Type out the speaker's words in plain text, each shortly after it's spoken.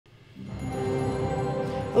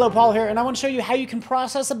Hello, Paul here, and I want to show you how you can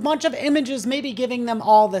process a bunch of images, maybe giving them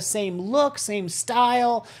all the same look, same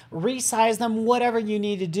style, resize them, whatever you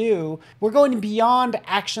need to do. We're going beyond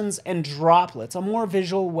actions and droplets, a more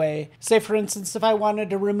visual way. Say, for instance, if I wanted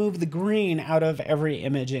to remove the green out of every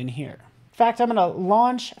image in here. In fact, I'm going to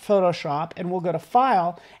launch Photoshop and we'll go to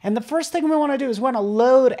File. And the first thing we want to do is we want to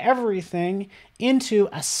load everything into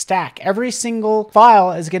a stack. Every single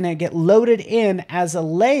file is going to get loaded in as a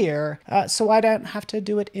layer, so I don't have to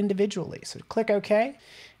do it individually. So click OK.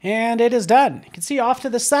 And it is done. You can see off to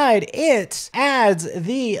the side, it adds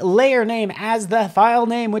the layer name as the file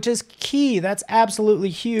name, which is key. That's absolutely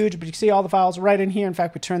huge, but you can see all the files right in here. In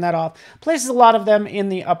fact, we turn that off. Places a lot of them in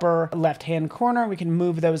the upper left-hand corner. We can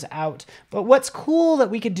move those out. But what's cool that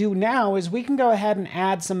we could do now is we can go ahead and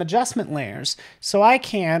add some adjustment layers. So I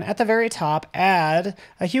can, at the very top, add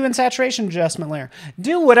a hue and saturation adjustment layer.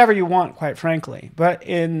 Do whatever you want, quite frankly. But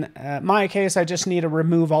in my case, I just need to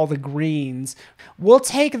remove all the greens. We'll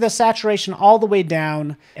take the saturation all the way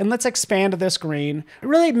down and let's expand this green.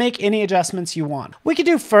 Really make any adjustments you want. We could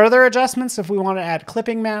do further adjustments if we want to add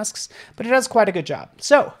clipping masks, but it does quite a good job.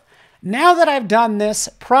 So now that I've done this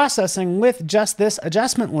processing with just this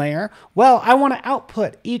adjustment layer, well, I want to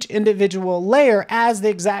output each individual layer as the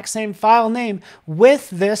exact same file name with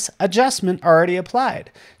this adjustment already applied.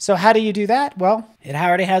 So how do you do that? Well, it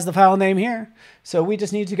already has the file name here. So we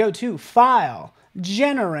just need to go to File,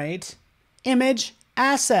 Generate, Image,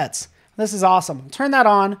 Assets. This is awesome. Turn that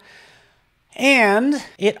on. And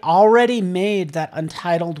it already made that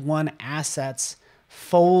Untitled One Assets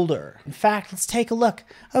folder. In fact, let's take a look.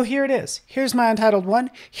 Oh, here it is. Here's my Untitled One.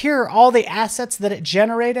 Here are all the assets that it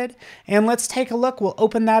generated. And let's take a look. We'll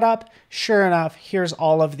open that up. Sure enough, here's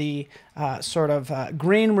all of the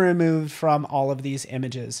green removed from all of these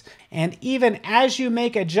images. And even as you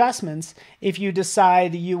make adjustments, if you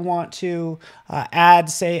decide you want to add,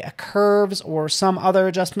 say, a curves or some other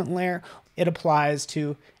adjustment layer, it applies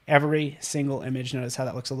to every single image. Notice how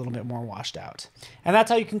that looks a little bit more washed out. And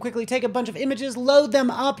that's how you can quickly take a bunch of images, load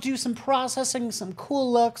them up, do some processing, some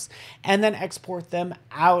cool looks, and then export them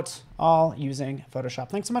out, all using Photoshop.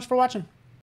 Thanks so much for watching.